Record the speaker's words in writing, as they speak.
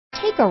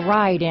Take a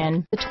ride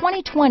in the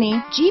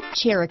 2020 Jeep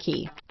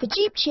Cherokee. The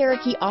Jeep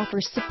Cherokee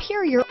offers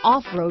superior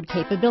off-road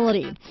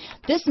capability.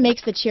 This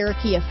makes the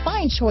Cherokee a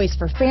fine choice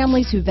for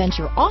families who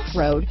venture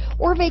off-road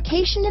or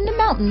vacation in the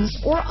mountains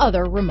or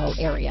other remote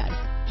areas.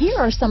 Here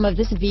are some of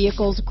this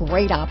vehicle's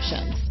great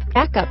options: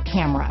 backup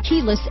camera,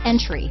 keyless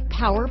entry,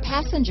 power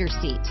passenger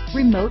seat,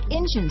 remote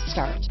engine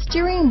start,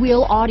 steering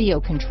wheel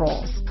audio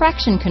controls,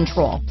 traction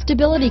control,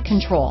 stability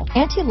control,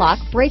 anti-lock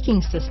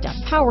braking system,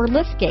 power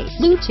liftgate,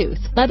 Bluetooth,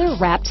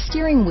 leather-wrapped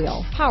steering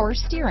wheel, power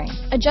steering,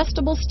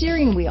 adjustable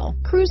steering wheel,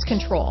 cruise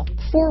control,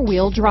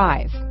 four-wheel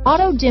drive,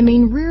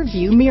 auto-dimming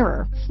rear-view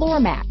mirror, floor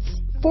mats,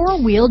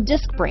 four-wheel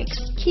disc brakes,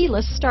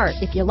 keyless start.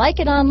 If you like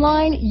it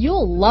online,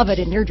 you'll love it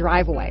in your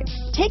driveway.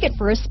 Take it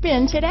for a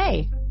spin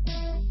today.